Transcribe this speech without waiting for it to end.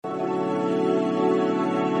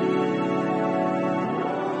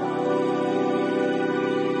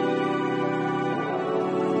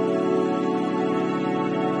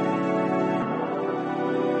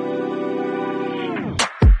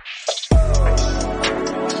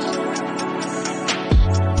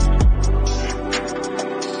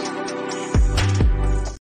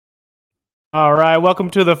All right, welcome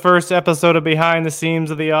to the first episode of Behind the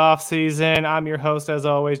Scenes of the Off Season. I'm your host, as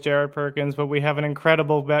always, Jared Perkins, but we have an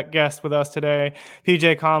incredible guest with us today,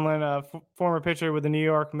 PJ Conlon, a former pitcher with the New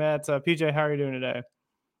York Mets. PJ, how are you doing today?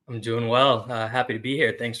 I'm doing well. Happy to be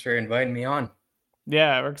here. Thanks for inviting me on.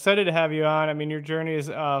 Yeah, we're excited to have you on. I mean, your journey is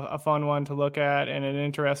a fun one to look at and an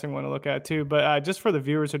interesting one to look at too. But just for the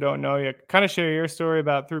viewers who don't know you, kind of share your story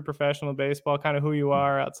about through professional baseball, kind of who you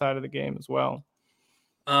are outside of the game as well.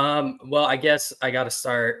 Well, I guess I got to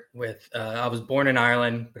start with I was born in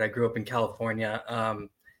Ireland, but I grew up in California.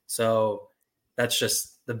 So that's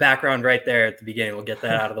just the background right there at the beginning. We'll get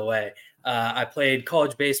that out of the way. I played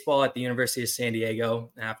college baseball at the University of San Diego.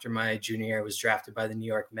 After my junior year, I was drafted by the New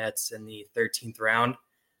York Mets in the 13th round.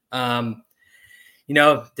 Um,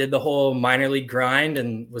 did the whole minor league grind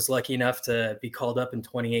and was lucky enough to be called up in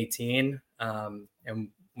 2018. And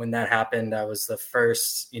when that happened, I was the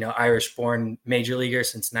first, Irish born major leaguer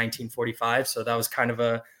since 1945. So that was kind of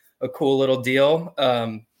a cool little deal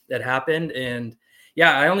that happened. And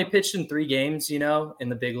yeah, I only pitched in 3 games, in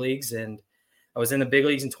the big leagues. And I was in the big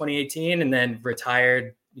leagues in 2018 and then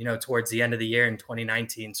retired, towards the end of the year in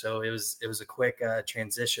 2019. So it was a quick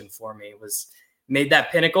transition for me. It was made that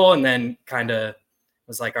pinnacle and then kind of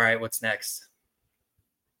was like, all right, what's next?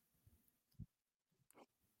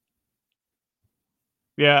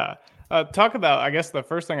 Yeah. Talk about, I guess, the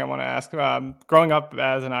first thing I want to ask, growing up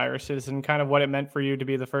as an Irish citizen, kind of what it meant for you to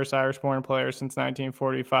be the first Irish-born player since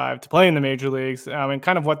 1945 to play in the major leagues, and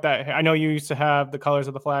kind of what that. I know you used to have the colors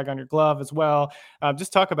of the flag on your glove as well.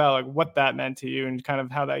 Just talk about like what that meant to you and kind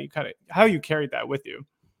of how you carried that with you.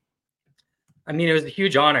 I mean, it was a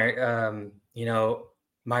huge honor.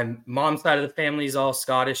 My mom's side of the family is all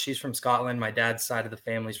Scottish. She's from Scotland. My dad's side of the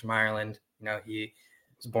family's from Ireland. He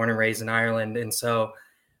was born and raised in Ireland. And so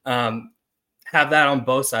have that on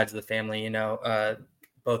both sides of the family.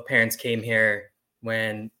 Both parents came here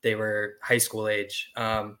when they were high school age.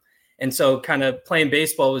 And so kind of playing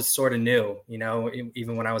baseball was sort of new,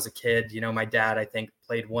 even when I was a kid. My dad, I think,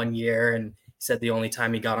 played 1 year and said the only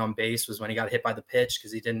time he got on base was when he got hit by the pitch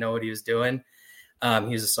because he didn't know what he was doing.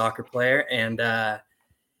 He was a soccer player. And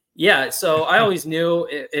so I always knew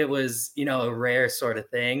it was, a rare sort of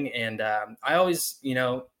thing. And I always,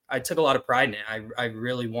 I took a lot of pride in it. I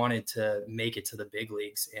really wanted to make it to the big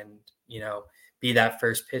leagues and, be that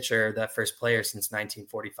first pitcher, that first player since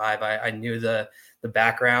 1945. I knew the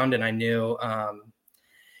background and I knew, how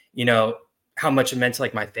much it meant to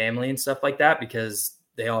like my family and stuff like that, because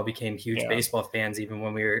they all became huge baseball fans. Even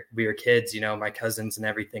when we were kids, my cousins and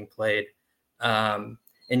everything played. And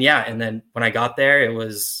then when I got there, it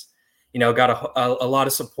was, got a lot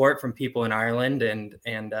of support from people in Ireland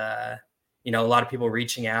and a lot of people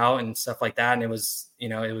reaching out and stuff like that. And it was,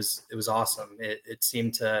 it was awesome. It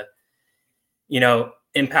seemed to,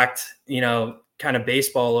 impact, kind of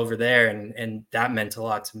baseball over there. And that meant a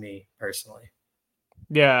lot to me personally.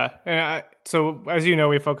 Yeah, and so as you know,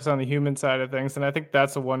 we focus on the human side of things, and I think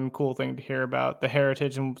that's the one cool thing to hear about the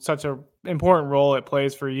heritage and such a important role it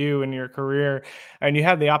plays for you in your career. And you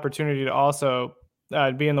had the opportunity to also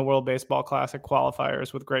be in the World Baseball Classic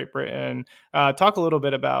qualifiers with Great Britain. Talk a little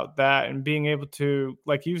bit about that and being able to,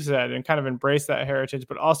 like you said, and kind of embrace that heritage,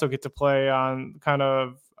 but also get to play on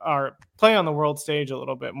play on the world stage a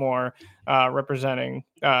little bit more, representing,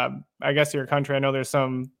 I guess, your country. I know there's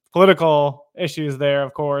some political issues there,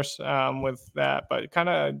 of course, with that, but kind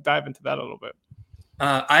of dive into that a little bit.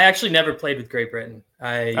 I actually never played with Great Britain.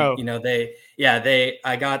 I got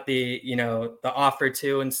the offer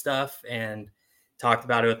to and stuff and talked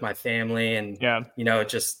about it with my family and,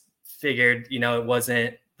 just figured, it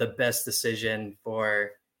wasn't the best decision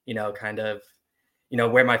for, kind of,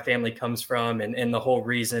 where my family comes from and the whole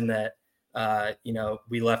reason that,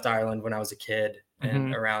 we left Ireland when I was a kid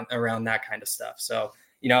and around that kind of stuff. So,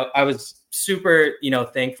 I was super,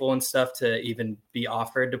 thankful and stuff to even be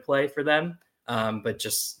offered to play for them. But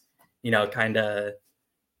just, kind of,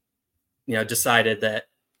 decided that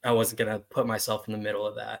I wasn't going to put myself in the middle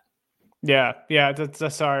of that. Yeah.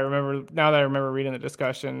 That's sorry. I remember now that I remember reading the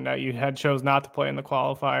discussion that you had chose not to play in the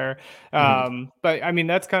qualifier. But I mean,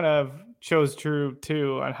 that's kind of shows true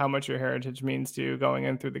too on how much your heritage means to you going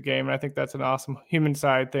in through the game. And I think that's an awesome human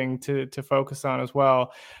side thing to focus on as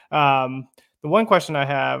well. The one question I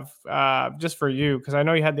have, just for you, because I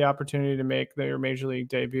know you had the opportunity to make your major league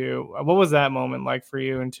debut. What was that moment like for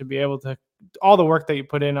you, and to be able to all the work that you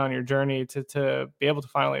put in on your journey to be able to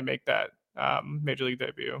finally make that major league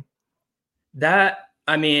debut? I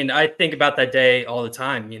mean, I think about that day all the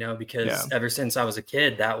time, because ever since I was a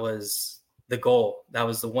kid, that was the goal. That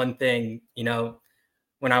was the one thing,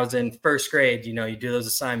 when I was in first grade, you do those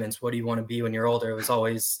assignments. What do you want to be when you're older? It was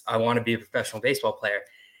always, I want to be a professional baseball player.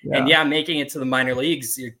 And Yeah. yeah, making it to the minor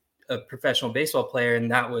leagues, you're a professional baseball player.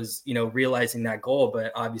 And that was, realizing that goal.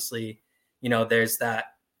 But obviously, there's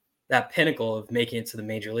that pinnacle of making it to the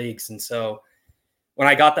major leagues. And so when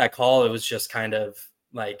I got that call, it was just kind of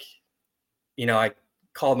like, I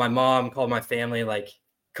called my mom, called my family, like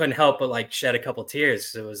couldn't help but like shed a couple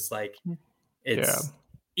tears. It was like, Yeah. it's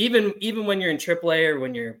even when you're in AAA or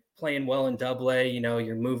when you're playing well in AA,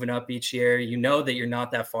 you're moving up each year, that you're not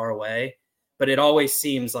that far away, but it always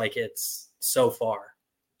seems like it's so far,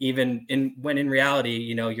 even in reality,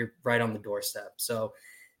 you're right on the doorstep. So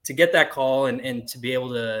to get that call and to be able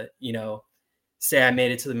to, say I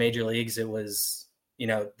made it to the major leagues, it was,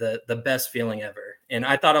 the best feeling ever. And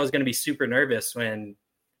I thought I was going to be super nervous when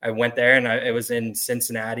I went there, and it was in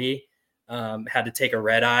Cincinnati. Had to take a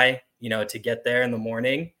red eye, to get there in the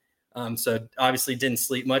morning. So obviously didn't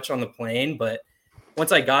sleep much on the plane, but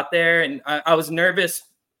once I got there, and I was nervous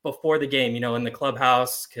before the game, in the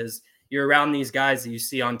clubhouse, because you're around these guys that you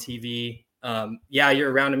see on TV. Yeah,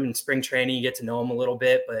 you're around them in spring training, you get to know them a little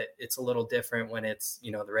bit, but it's a little different when it's,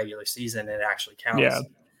 the regular season, and it actually Yeah.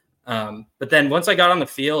 counts. But then once I got on the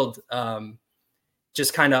field,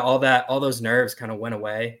 just kind of all those nerves kind of went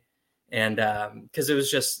away. And because it was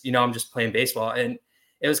just, I'm just playing baseball. And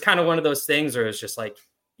it was kind of one of those things where it was just like,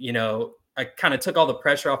 I kind of took all the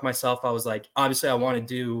pressure off myself. I was like, obviously I want to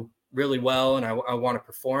do really well, and I want to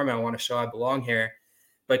perform, and I want to show I belong here,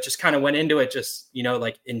 but just kind of went into it, just,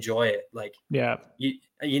 like enjoy it. Like Yeah.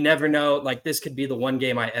 you never know, like this could be the one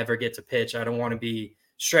game I ever get to pitch. I don't want to be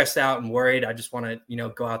stressed out and worried. I just want to,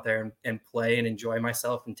 go out there and play and enjoy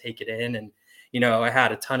myself and take it in. And, I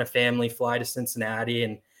had a ton of family fly to Cincinnati,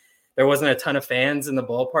 and there wasn't a ton of fans in the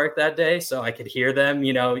ballpark that day. So I could hear them,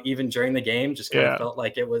 even during the game, just kind of Yeah. felt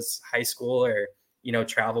like it was high school or,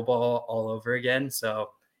 travel ball all over again.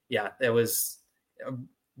 So yeah, it was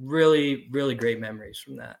really, really great memories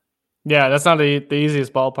from that. Yeah, that's not the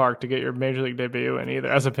easiest ballpark to get your major league debut in either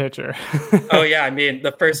as a pitcher. Oh yeah, I mean,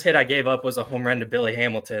 the first hit I gave up was a home run to Billy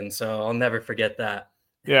Hamilton, so I'll never forget that.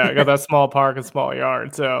 Yeah, I got that small park and small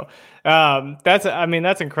yard. So that's, I mean,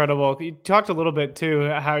 that's incredible. You talked a little bit too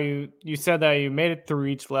how you said that you made it through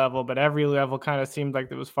each level, but every level kind of seemed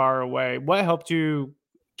like it was far away. What helped you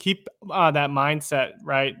keep that mindset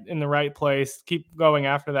right in the right place, keep going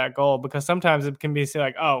after that goal? Because sometimes it can be say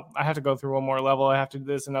like, oh, I have to go through one more level, I have to do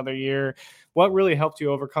this another year. What really helped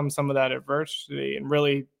you overcome some of that adversity and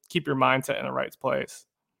really keep your mindset in the right place?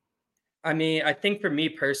 I mean, I think for me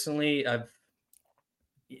personally, I've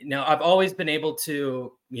always been able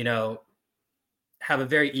to, have a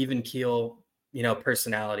very even keel,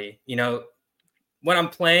 personality. When I'm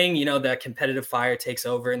playing, that competitive fire takes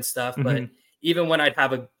over and stuff. But Hmm. even when I'd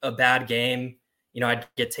have a bad game, I'd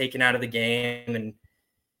get taken out of the game, and,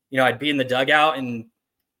 I'd be in the dugout, and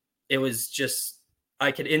it was just,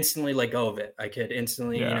 I could instantly let go of it. I could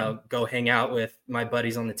instantly, Yeah. go hang out with my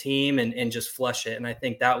buddies on the team and just flush it. And I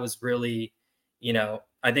think that was really,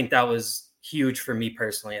 I think that was huge for me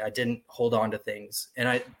personally. I didn't hold on to things.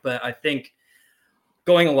 But I think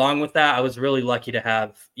going along with that, I was really lucky to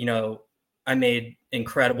have, I made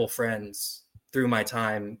incredible friends through my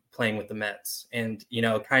time playing with the Mets, and,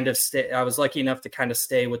 I was lucky enough to kind of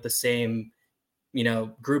stay with the same,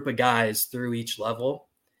 group of guys through each level.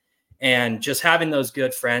 And just having those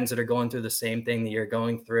good friends that are going through the same thing that you're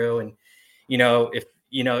going through. And, if,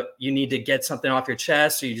 you need to get something off your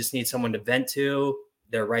chest, or you just need someone to vent to,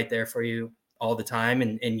 they're right there for you all the time.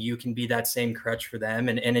 And you can be that same crutch for them.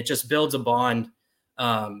 And it just builds a bond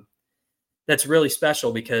um, that's really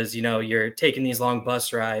special, because, you're taking these long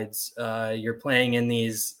bus rides, you're playing in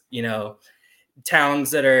these, towns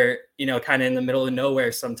that are, kind of in the middle of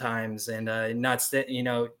nowhere sometimes, and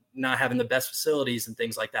not having the best facilities and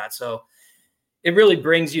things like that. So it really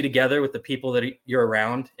brings you together with the people that you're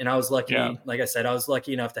around. And I was Yeah. lucky, like I said, I was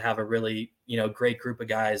lucky enough to have a really, great group of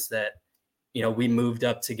guys that, we moved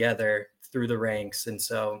up together through the ranks. And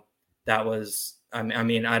so that was, I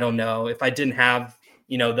mean, I don't know if I didn't have,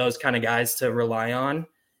 those kind of guys to rely on,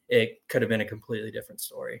 it could have been a completely different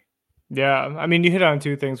story. Yeah, I mean, you hit on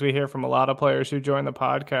two things we hear from a lot of players who join the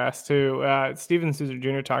podcast too. Steven Souza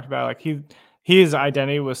Jr. talked about like his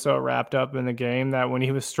identity was so wrapped up in the game that when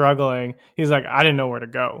he was struggling, he's like, I didn't know where to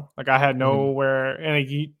go. Like I had Mhm. nowhere, and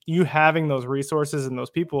like, you having those resources and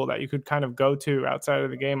those people that you could kind of go to outside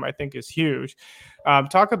of the game, I think is huge.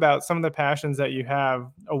 Talk about some of the passions that you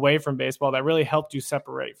have away from baseball that really helped you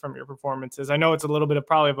separate from your performances. I know it's a little bit of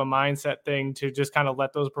probably of a mindset thing to just kind of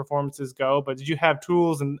let those performances go, but did you have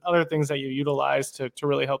tools and other things that you utilize to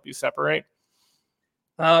really help you separate?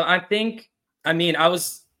 I think I mean, I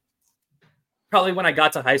was probably when I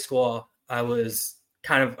got to high school, I was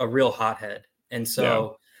kind of a real hothead. And Yeah.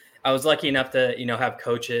 so I was lucky enough to, have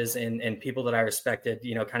coaches and people that I respected,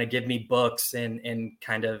 kind of give me books and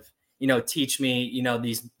kind of, teach me,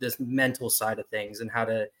 this mental side of things and how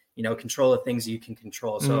to, control the things you can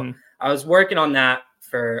control. So Mm. I was working on that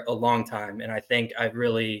for a long time. And I think I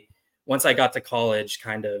really, once I got to college,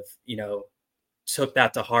 kind of, took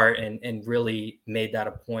that to heart and really made that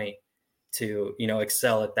a point to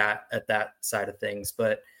excel at that side of things.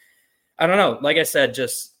 But I don't know, like I said,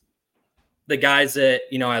 just the guys that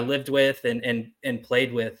I lived with and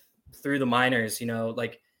played with through the minors,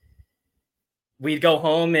 like we'd go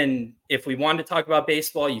home, and if we wanted to talk about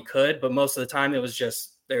baseball you could, but most of the time it was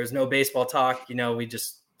just there was no baseball talk. We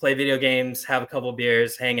just play video games, have a couple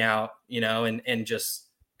beers, hang out, and just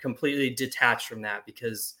completely detached from that,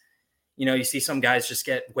 because you see some guys just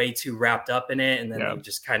get way too wrapped up in it, and then they Yeah.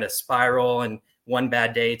 just kind of spiral, and one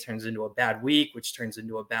bad day turns into a bad week, which turns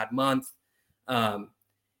into a bad month. Um,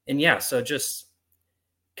 and yeah, so just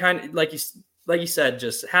kind of like you said,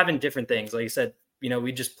 just having different things. Like you said,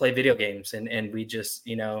 we just play video games, and we just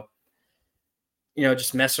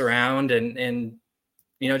just mess around and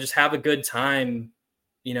just have a good time,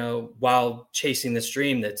 while chasing this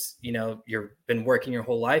dream that's, you've been working your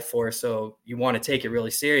whole life for. So you want to take it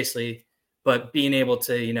really seriously, but being able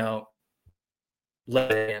to,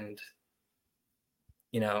 let it and,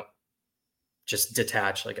 you know, just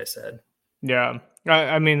detach, like I said. Yeah.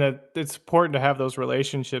 I mean that it's important to have those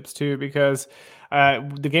relationships too, because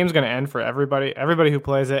the game's going to end for everybody. Everybody who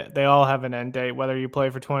plays it, they all have an end date. Whether you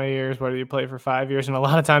play for 20 years, whether you play for 5 years, and a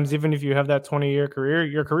lot of times, even if you have that 20-year career,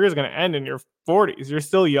 your career is going to end in your 40s. You're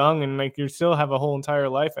still young, and like you still have a whole entire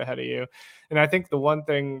life ahead of you. And I think the one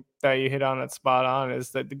thing that you hit on that's spot on is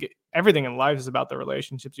that everything in life is about the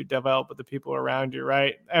relationships you develop with the people around you,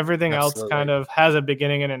 right? Everything else kind Absolutely. of has a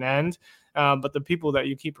beginning and an end, but the people that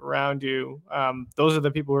you keep around you, those are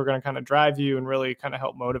the people who are going to kind of drive you and really kind of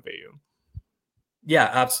help motivate you.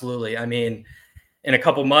 Yeah, absolutely. I mean, in a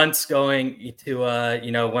couple months going to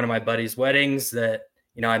one of my buddy's weddings that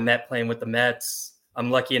I met playing with the Mets.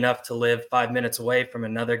 I'm lucky enough to live 5 minutes away from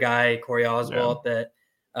another guy, Corey Yeah. Oswalt, that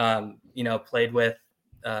played with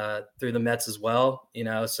through the Mets as well.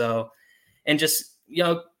 So and just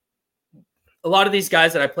a lot of these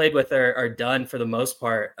guys that I played with are done for the most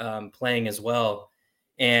part, playing as well,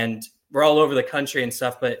 and we're all over the country and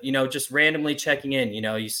stuff. But just randomly checking in,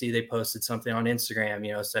 you see they posted something on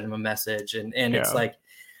Instagram, send them a message, and it's Yeah. like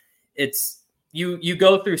it's you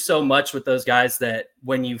go through so much with those guys that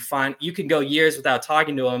when you find you can go years without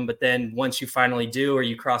talking to them, but then once you finally do, or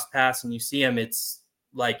you cross paths and you see them, it's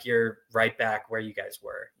like you're right back where you guys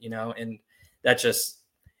were, and that just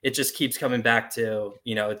it just keeps coming back to,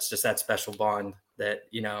 it's just that special bond that,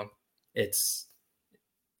 it's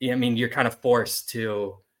I mean, you're kind of forced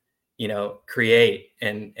to, create,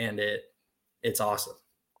 and it's awesome.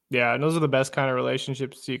 Yeah, and those are the best kind of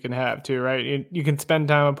relationships you can have too, right? You can spend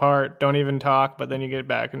time apart, don't even talk, but then you get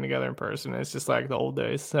back and together in person. It's just like the old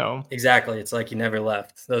days. So, Exactly. It's like you never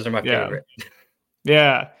left. Those are my yeah. favorite.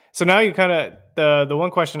 Yeah. So now you kind of the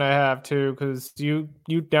one question I have too, because you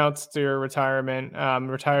announced your retirement,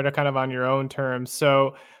 retired kind of on your own terms.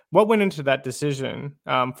 So what went into that decision,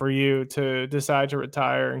 for you to decide to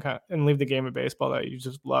retire and and leave the game of baseball that you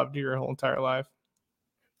just loved your whole entire life?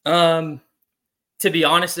 Um, to be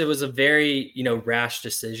honest, it was a very, rash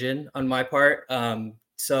decision on my part.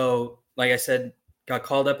 So like I said, got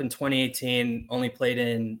called up in 2018, only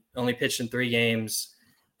pitched in 3 games,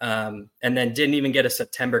 and then didn't even get a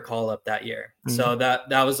September call up that year. Mm, So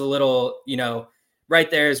that was a little,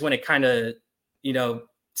 right there is when it kind of, you know,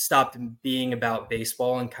 stopped being about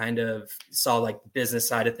baseball and kind of saw like the business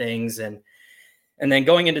side of things. And then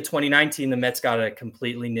going into 2019, the Mets got a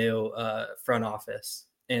completely new front office.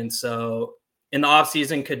 And so in the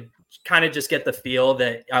offseason, could kind of just get the feel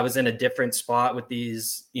that I was in a different spot with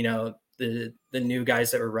these, the new guys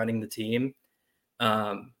that were running the team.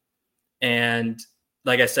 Um, and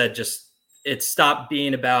like I said, just it stopped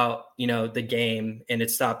being about, the game, and it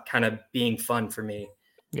stopped kind of being fun for me.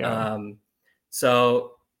 yeah. Um,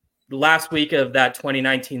 so the last week of that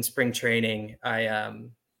 2019 spring training, I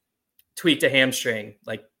tweaked a hamstring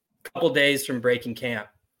like a couple days from breaking camp,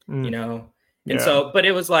 you Mm, know? And yeah. so, but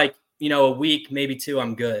it was like, a week, maybe two,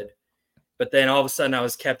 I'm good. But then all of a sudden I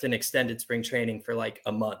was kept in extended spring training for like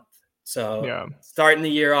a month. So Yeah. starting the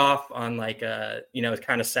year off on like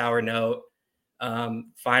kind of sour note,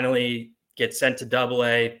 finally get sent to double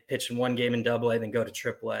A, pitch in one game in double A, then go to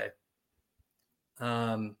triple A.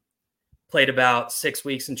 Played about 6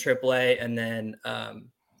 weeks in triple A, and then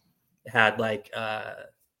had like,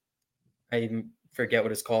 I forget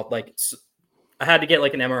what it's called. Like I had to get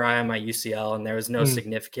like an MRI on my UCL, and there was no Mm,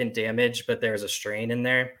 significant damage, but there was a strain in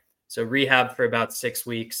there. So rehab for about 6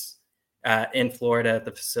 weeks in Florida at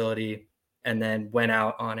the facility, and then went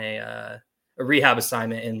out on a rehab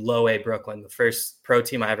assignment in Low A Brooklyn, the first pro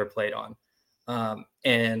team I ever played on,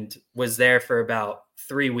 and was there for about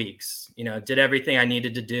 3 weeks. Did everything I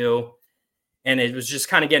needed to do, and it was just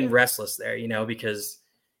kind of getting restless there, because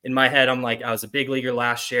in my head I'm like, I was a big leaguer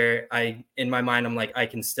last year. In my mind I'm like, I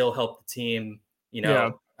can still help the team.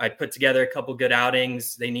 yeah, I put together a couple good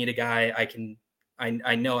outings. They need a guy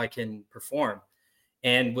I know I can perform,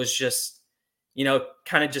 and was just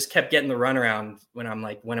kind of just kept getting the runaround when I'm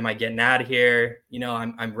like, when am I getting out of here?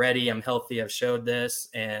 I'm ready, I'm healthy, I've showed this.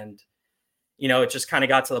 And it just kind of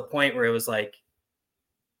got to the point where it was like,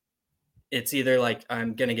 it's either like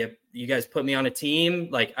I'm gonna get you guys put me on a team.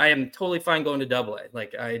 Like I am totally fine going to Double A.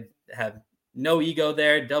 Like I have no ego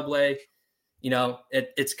there. Double A,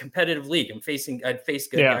 it's a competitive league. I'd face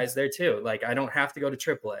good yeah. guys there too. Like I don't have to go to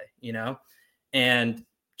Triple A. And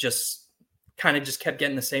just kind of just kept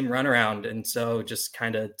getting the same runaround. And so just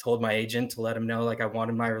kind of told my agent to let him know like I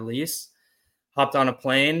wanted my release. Hopped on a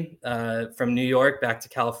plane from New York back to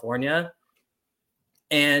California.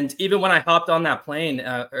 And even when I hopped on that plane,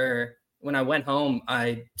 or when I went home,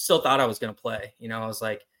 I still thought I was going to play. I was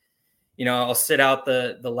like, I'll sit out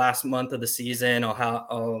the last month of the season. I'll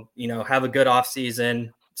have a good off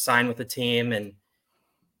season, sign with the team, and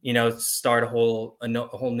start a whole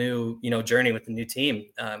new journey with the new team,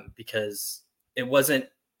 because it wasn't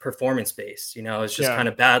performance based. It was just Yeah. kind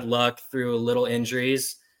of bad luck through little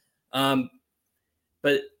injuries. Um,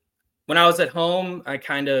 but when I was at home, I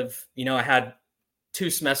kind of I had 2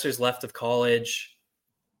 semesters left of college,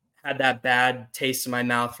 had that bad taste in my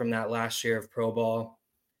mouth from that last year of pro ball,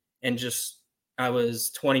 and just I was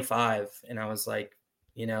 25, and I was like,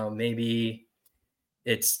 maybe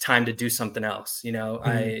it's time to do something else.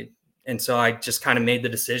 Mhm. And so I just kind of made the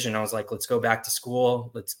decision. I was like, let's go back to school,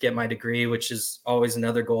 let's get my degree, which is always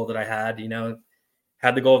another goal that I had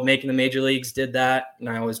the goal of making the major leagues, did that, and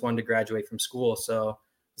I always wanted to graduate from school. So I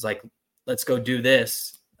was like, let's go do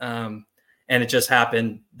this. And it just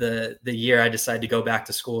happened. The year I decided to go back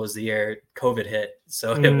to school was the year COVID hit.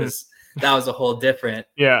 So Mm, that was a whole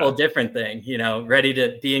yeah. different thing, ready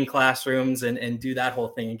to be in classrooms and do that whole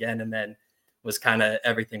thing again. And then was kind of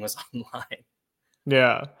everything was online.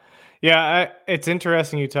 Yeah. Yeah, it's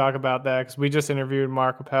interesting you talk about that because we just interviewed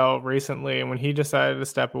Mark Appel recently, and when he decided to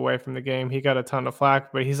step away from the game, he got a ton of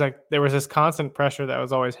flack. But he's like, there was this constant pressure that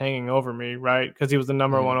was always hanging over me, right? Because he was the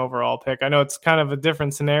number one Mhm. overall pick. I know it's kind of a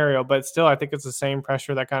different scenario, but still, I think it's the same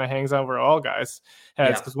pressure that kind of hangs over all guys'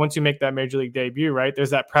 heads. Yeah. Because once you make that major league debut, right, there's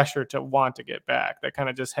that pressure to want to get back that kind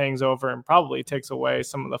of just hangs over and probably takes away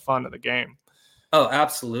some of the fun of the game. Oh,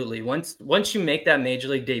 absolutely. Once you make that major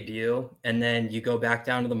league debut and then you go back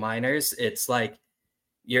down to the minors, it's like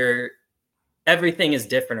you're everything is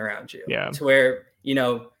different around you. Yeah, To where,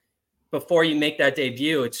 before you make that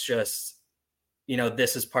debut, it's just,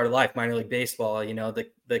 this is part of life, minor league baseball,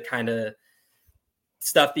 the kind of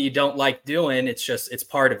stuff that you don't like doing, it's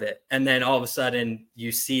part of it. And then all of a sudden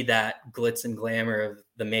you see that glitz and glamour of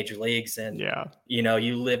the major leagues, and yeah,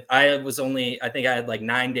 I think I had like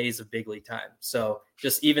 9 days of big league time. So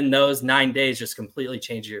just even those 9 days just completely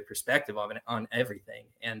change your perspective on everything.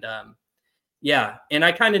 And yeah, and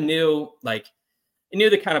I kind of knew, like, I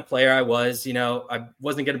knew the kind of player I was. I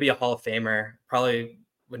wasn't going to be a Hall of Famer, probably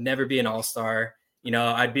would never be an all-star.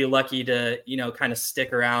 I'd be lucky to, kind of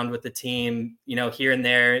stick around with the team, here and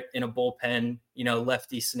there in a bullpen,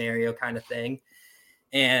 lefty scenario kind of thing.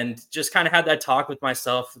 And just kind of had that talk with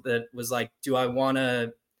myself that was like, do I want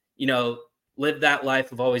to, live that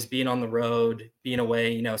life of always being on the road, being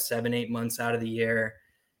away, 7, 8 months out of the year,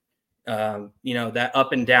 that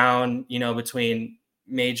up and down, between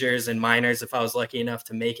majors and minors, if I was lucky enough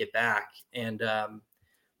to make it back. And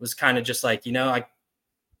was kind of just like,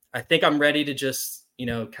 I think I'm ready to just,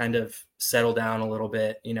 kind of settle down a little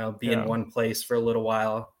bit, be in yeah. one place for a little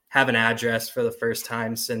while, have an address for the first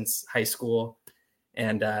time since high school.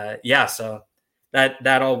 And yeah, so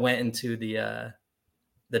that all went into the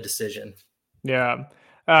decision. Yeah.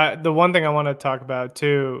 The one thing I want to talk about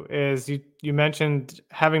too is you mentioned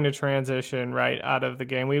having to transition right out of the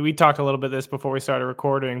game. We talked a little bit of this before we started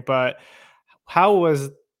recording, but how was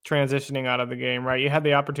transitioning out of the game? Right, you had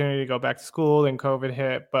the opportunity to go back to school, and COVID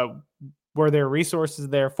hit, but were there resources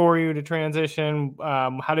there for you to transition?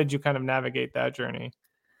 How did you kind of navigate that journey?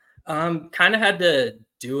 Kind of had to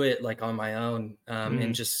do it like on my own, and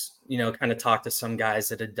Mm, just, kind of talk to some guys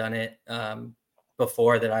that had done it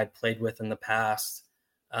before that I'd played with in the past.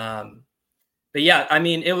 Um, but yeah, I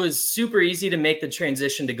mean, it was super easy to make the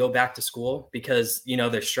transition to go back to school because,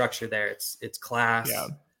 there's structure there. It's Yeah. class,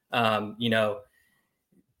 you know,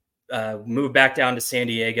 move back down to San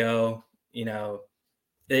Diego,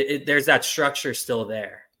 there's that structure still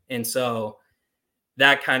there. And so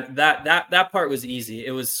that part was easy.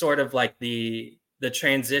 It was sort of like the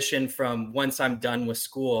transition from once I'm done with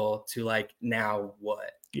school to like now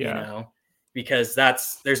what, Yeah. because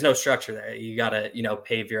there's no structure there. You gotta,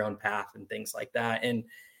 pave your own path and things like that. And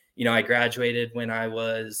I graduated when I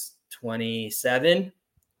was 27,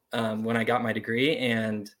 when I got my degree,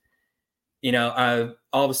 and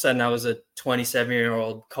all of a sudden I was a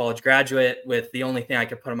 27-year-old college graduate with the only thing I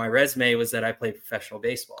could put on my resume was that I played professional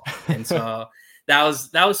baseball. And so that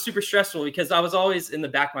was super stressful because I was always in the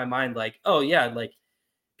back of my mind, like, oh yeah, like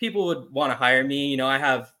people would want to hire me. I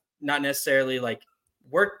have not necessarily like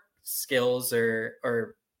work skills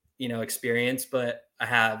or experience, but I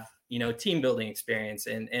have, team building experience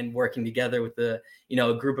and working together with a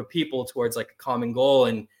group of people towards like a common goal.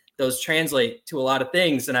 And those translate to a lot of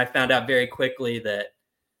things. And I found out very quickly that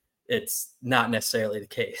it's not necessarily the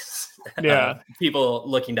case Yeah. of people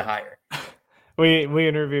looking to hire. We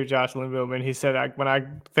interviewed Josh Lindblom, and he said, like, when I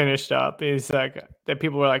finished up, he's like, that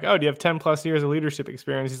people were like, "Oh, do you have 10 plus years of leadership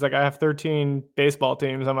experience?" He's like, "I have 13 baseball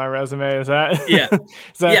teams on my resume. Is that Yeah. does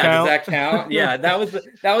that Yeah. Does count?" that count? Yeah. That was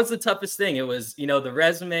the toughest thing. It was, the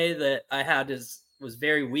resume that I had was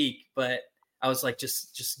very weak, but I was like,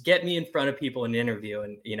 just get me in front of people in an interview.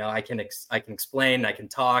 And, I can explain, I can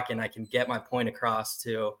talk, and I can get my point across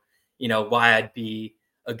to, why I'd be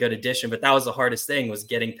a good addition. But that was the hardest thing, was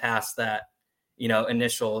getting past that,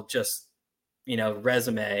 initial just,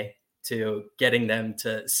 resume to getting them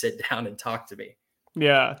to sit down and talk to me.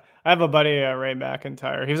 Yeah, I have a buddy, Ray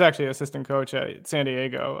McIntyre. He was actually assistant coach at San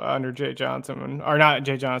Diego under Jay Johnson, or not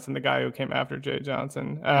Jay Johnson, the guy who came after Jay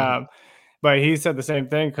Johnson. Mhm. But he said the same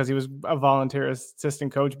thing because he was a volunteer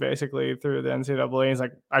assistant coach basically through the NCAA. He's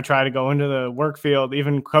like, I try to go into the work field,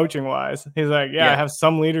 even coaching wise. He's like, yeah, I Yeah. have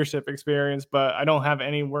some leadership experience, but I don't have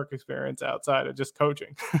any work experience outside of just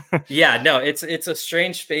coaching. Yeah, no, it's a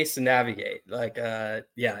strange space to navigate. Like,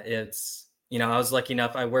 yeah, it's I was lucky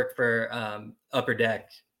enough. I worked for Upper Deck,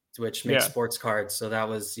 which makes Yeah. sports cards, so that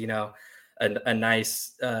was a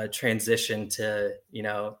nice transition to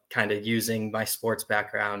kind of using my sports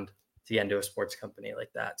background to get into a sports company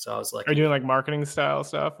like that. So I was Are you lucky. doing like marketing style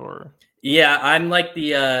stuff or? Yeah, I'm like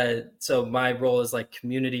so my role is like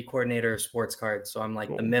community coordinator of sports cards. So I'm like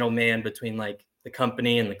the Cool. middleman between like the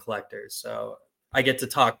company and the collectors. So I get to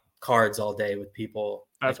talk cards all day with people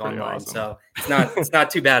That's like pretty online. awesome. So it's not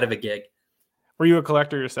too bad of a gig. Were you a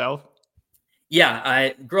collector yourself? Yeah,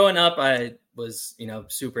 I growing up I was,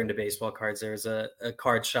 super into baseball cards. There was a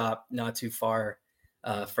card shop not too far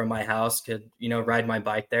from my house, could, ride my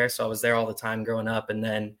bike there. So I was there all the time growing up, and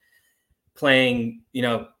then playing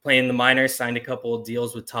the minors, signed a couple of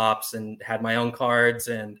deals with Tops and had my own cards,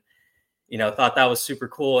 and, thought that was super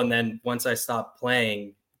cool. And then once I stopped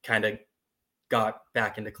playing, kind of got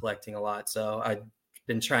back into collecting a lot. So I've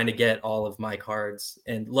been trying to get all of my cards,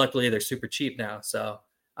 and luckily they're super cheap now. So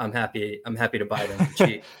I'm happy to buy them for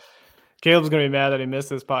cheap. Caleb's gonna be mad that he missed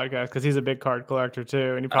this podcast because he's a big card collector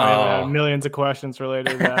too, and he probably would have Oh, millions of questions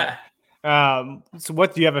related to that. So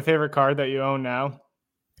what do you have a favorite card that you own now?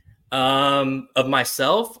 of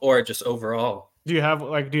myself or just overall? Do you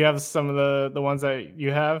have some of the ones that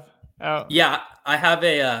you have out? Yeah, I have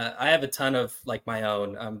a ton of like my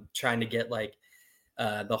own. I'm trying to get like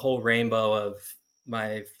the whole rainbow of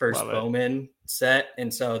my first Love it. Bowman set,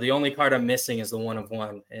 and so the only card I'm missing is the 1 of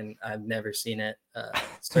 1, and I've never seen it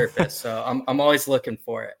surface. So I'm always looking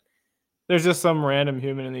for it. There's just some random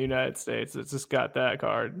human in the United States that's just got that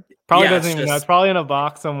card. Probably Yeah, doesn't it's even know. It's just probably in a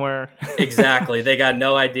box somewhere. exactly. They got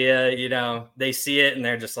no idea. They see it and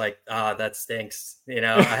they're just like, "Ah, that stinks."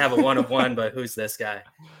 I have a 1 of 1, but who's this guy?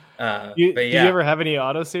 But Do you yeah, ever have any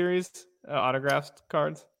auto series autographed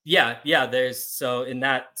cards? yeah. So in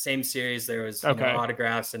that same series, there was Okay,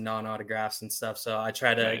 autographs and non-autographs and stuff. So I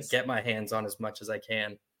try to nice. get my hands on as much as I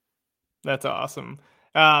can. That's awesome.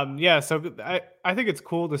 Yeah, so I think it's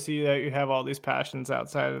cool to see that you have all these passions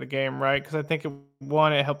outside of the game, right? Because I think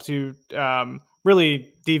it helps you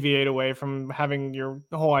really deviate away from having your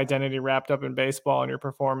whole identity wrapped up in baseball and your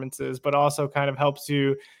performances, but also kind of helps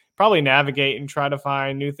you probably navigate and try to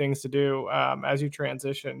find new things to do as you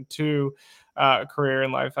transition to a career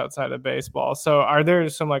in life outside of baseball. So, are there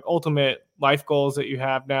some like ultimate life goals that you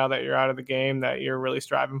have now that you're out of the game that you're really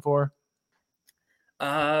striving for?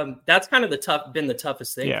 That's kind of been the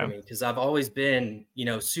toughest thing for Yeah, me because I've always been,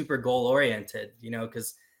 super goal oriented,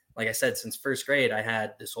 because like I said, since first grade, I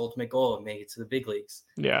had this ultimate goal of making it to the big leagues.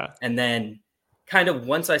 yeah. And then, kind of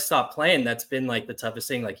once I stopped playing, that's been like the toughest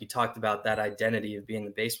thing. Like you talked about that identity of being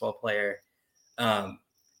the baseball player. Um,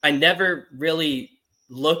 I never really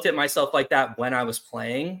looked at myself like that when I was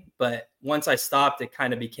playing, but once I stopped, it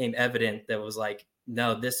kind of became evident that it was like,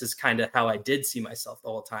 no, this is kind of how I did see myself the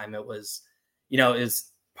whole time. It was,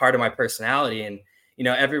 is part of my personality. And,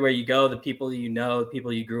 everywhere you go, the people you know, the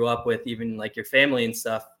people you grew up with, even like your family and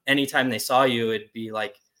stuff, anytime they saw you, it'd be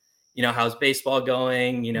like, how's baseball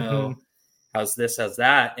going? Mhm. How's this, how's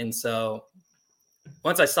that? And so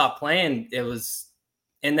once I stopped playing,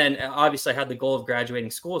 and then obviously I had the goal of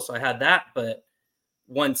graduating school. So I had that. But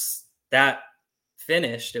once that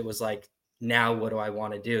finished, it was like, now what do I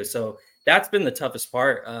want to do? So that's been the toughest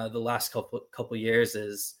part the last couple years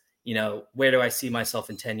is, where do I see myself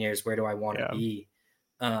in 10 years? Where do I want to Yeah. be?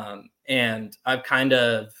 And I've kind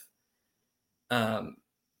of um,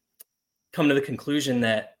 come to the conclusion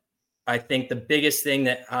that I think the biggest thing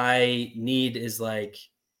that I need is like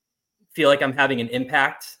feel like I'm having an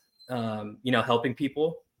impact, helping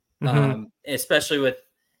people, Mhm. especially with,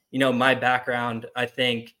 my background. I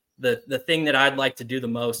think the thing that I'd like to do the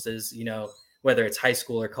most is, whether it's high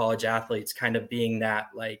school or college athletes, kind of being that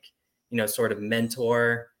like, sort of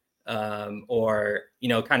mentor, or,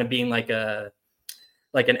 kind of being like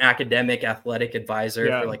an academic athletic advisor for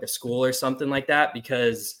Yeah. like a school or something like that,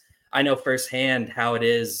 because I know firsthand how it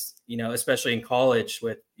is, especially in college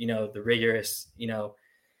with, the rigorous,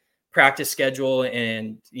 practice schedule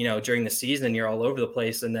and during the season you're all over the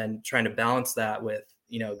place, and then trying to balance that with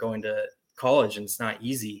going to college, and it's not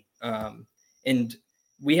easy. And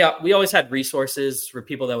we always had resources for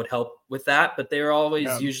people that would help with that, but they were always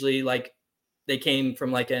Yeah. usually like they came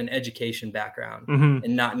from like an education background Mhm.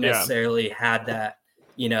 and not Yeah. necessarily had that,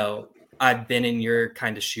 you know I've been in your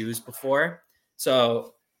kind of shoes before.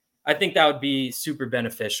 So I think that would be super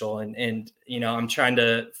beneficial. And I'm trying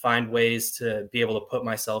to find ways to be able to put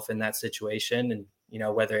myself in that situation. And,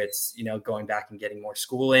 whether it's, going back and getting more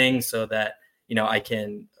schooling so that, I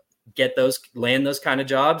can land those kind of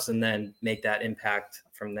jobs and then make that impact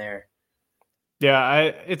from there. Yeah,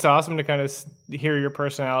 it's awesome to kind of hear your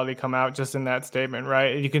personality come out just in that statement,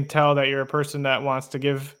 right? You can tell that you're a person that wants to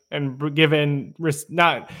give and give in,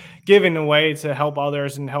 not giving away to help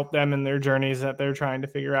others and help them in their journeys that they're trying to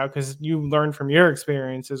figure out because you learn from your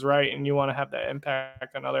experiences, right? And you want to have that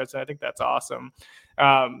impact on others. And I think that's awesome.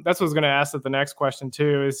 That's what I was going to ask at the next question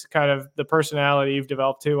too. Is kind of the personality you've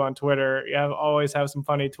developed too on Twitter. Always have some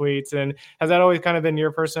funny tweets, and has that always kind of been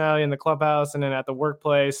your personality in the clubhouse and then at the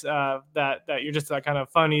workplace? That you're just that kind of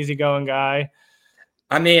fun, easygoing guy.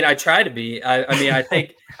 I mean, I try to be. I mean, I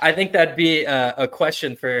think that'd be a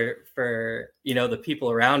question for the people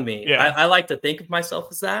around me. I, Yeah, I like to think of myself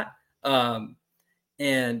as that.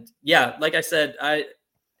 And yeah, like I said, I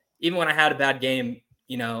even when I had a bad game,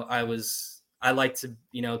 I like to,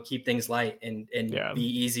 keep things light and yeah, be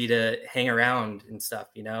easy to hang around and stuff.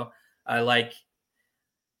 I like,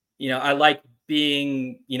 I like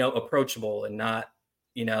being, approachable and not,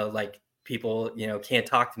 like people, can't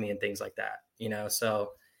talk to me and things like that.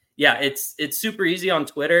 So yeah, it's super easy on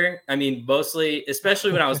Twitter. I mean, mostly,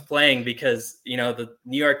 especially when I was playing, because, the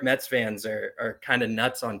New York Mets fans are kind of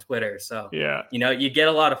nuts on Twitter. So, yeah, you get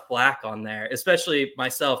a lot of flack on there, especially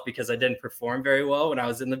myself, because I didn't perform very well when I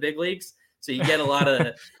was in the big leagues. So you get a lot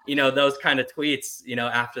of, those kind of tweets,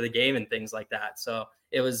 after the game and things like that. So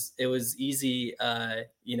it was easy,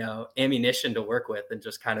 ammunition to work with and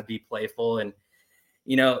just kind of be playful. And,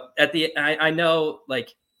 I know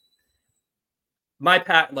like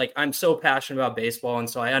like I'm so passionate about baseball. And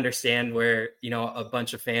so I understand where, a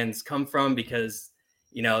bunch of fans come from, because,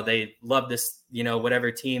 they love this,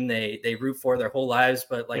 whatever team they root for their whole lives.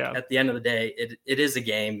 But like yeah, at the end of the day, it is a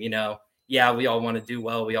game. Yeah, we all want to do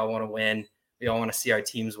well. We all want to win. We all want to see our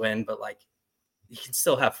teams win, but like you can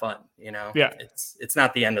still have fun. yeah. It's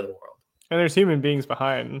not the end of the world. And there's human beings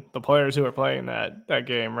behind the players who are playing that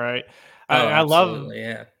game, right? Oh, I love absolutely.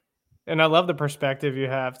 Yeah. And I love the perspective you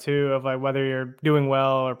have too of like whether you're doing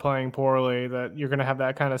well or playing poorly, that you're going to have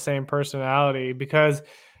that kind of same personality because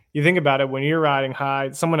you think about it, when you're riding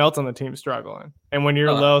high, someone else on the team's struggling. And when you're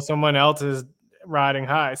Oh, low, someone else is riding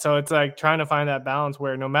high. So it's like trying to find that balance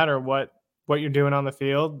where no matter what you're doing on the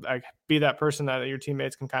field, like be that person that your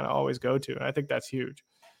teammates can kind of always go to. And I think that's huge.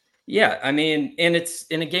 yeah. I mean, and it's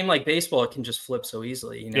in a game like baseball, it can just flip so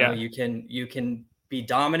easily. Yeah. You can be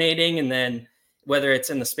dominating, and then whether it's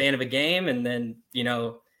in the span of a game, and then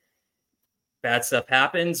bad stuff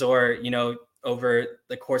happens, or over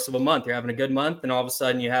the course of a month you're having a good month, and all of a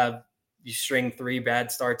sudden you string 3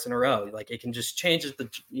 bad starts in a row. Like it can just change at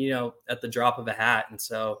the drop of a hat. And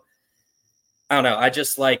so I don't know, I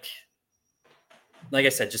just like like I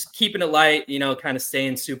said, just keeping it light, kind of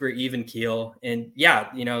staying super even keel, and yeah,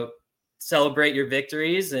 celebrate your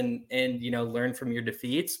victories and learn from your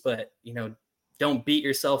defeats, but don't beat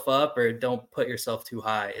yourself up or don't put yourself too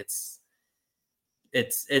high. It's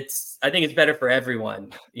I think it's better for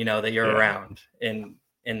everyone, that you're Yeah. around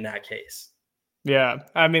in that case. Yeah.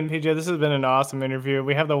 I mean, PJ, this has been an awesome interview.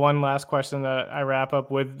 We have the one last question that I wrap up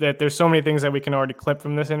with, that there's so many things that we can already clip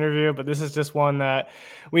from this interview, but this is just one that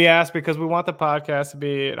we ask because we want the podcast to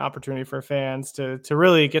be an opportunity for fans to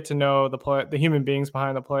really get to know the human beings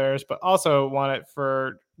behind the players, but also want it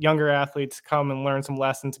for younger athletes to come and learn some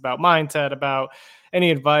lessons about mindset, about any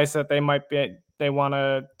advice that they want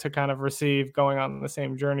to kind of receive going on the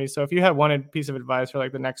same journey. So if you had one piece of advice for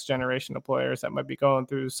like the next generation of players that might be going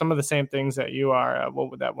through some of the same things that you are, what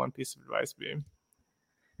would that one piece of advice be?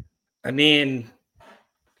 I mean,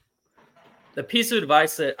 the piece of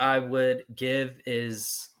advice that I would give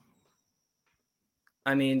is,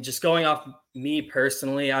 I mean, just going off me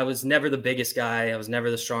personally, I was never the biggest guy. I was never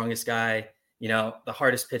the strongest guy. The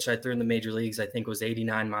hardest pitch I threw in the major leagues, I think, was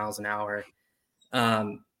 89 miles an hour.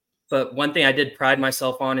 Um, but one thing I did pride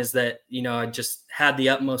myself on is that, I just had the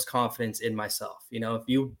utmost confidence in myself. If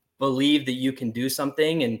you believe that you can do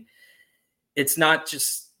something, and it's not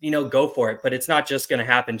just, go for it, but it's not just going to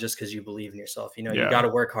happen just because you believe in yourself. You got Yeah. to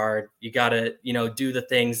work hard. You got to, do the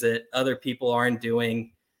things that other people aren't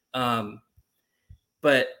doing.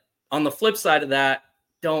 But on the flip side of that,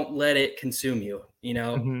 don't let it consume you.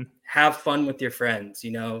 Hmm. Have fun with your friends.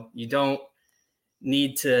 You don't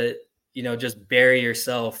need to, just bury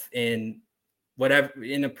yourself in whatever,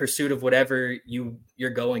 in a pursuit of whatever you're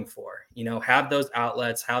going for. Have those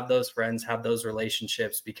outlets, have those friends, have those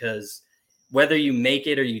relationships, because whether you make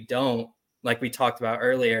it or you don't, like we talked about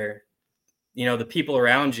earlier, the people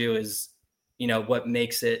around you is, what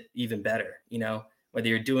makes it even better. Whether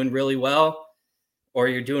you're doing really well or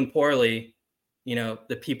you're doing poorly,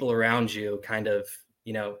 the people around you kind of,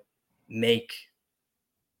 make,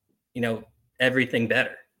 you know, everything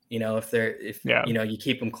better, if, Yeah. you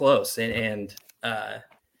keep them close and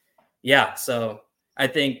yeah. So I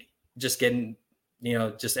think just getting,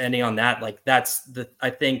 just ending on that, like I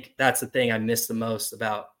think that's the thing I miss the most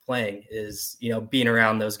about playing is, being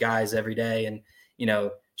around those guys every day and,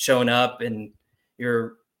 showing up and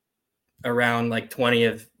you're around like 20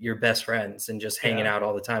 of your best friends and just hanging Yeah. out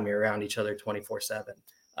all the time. You're around each other 24/7.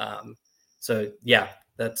 Um, so yeah,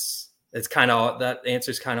 it's kind of, that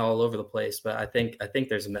answer's kind of all over the place, but I think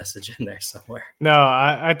there's a message in there somewhere. No,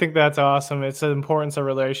 I think that's awesome. It's the importance of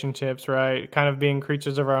relationships, right? Kind of being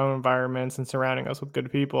creatures of our own environments and surrounding us with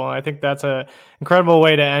good people. And I think that's a incredible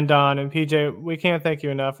way to end on. And PJ, we can't thank you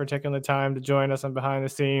enough for taking the time to join us on Behind the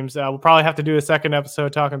Scenes. We'll probably have to do a second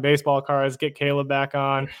episode talking baseball cards, get Caleb back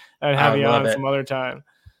on, and I have would you love on it. some other time.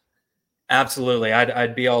 Absolutely.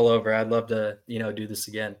 I'd be all over. I'd love to, do this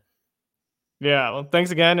again. Yeah. Well,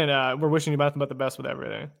 thanks again, and we're wishing you both about the best with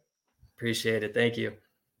everything. Appreciate it. Thank you.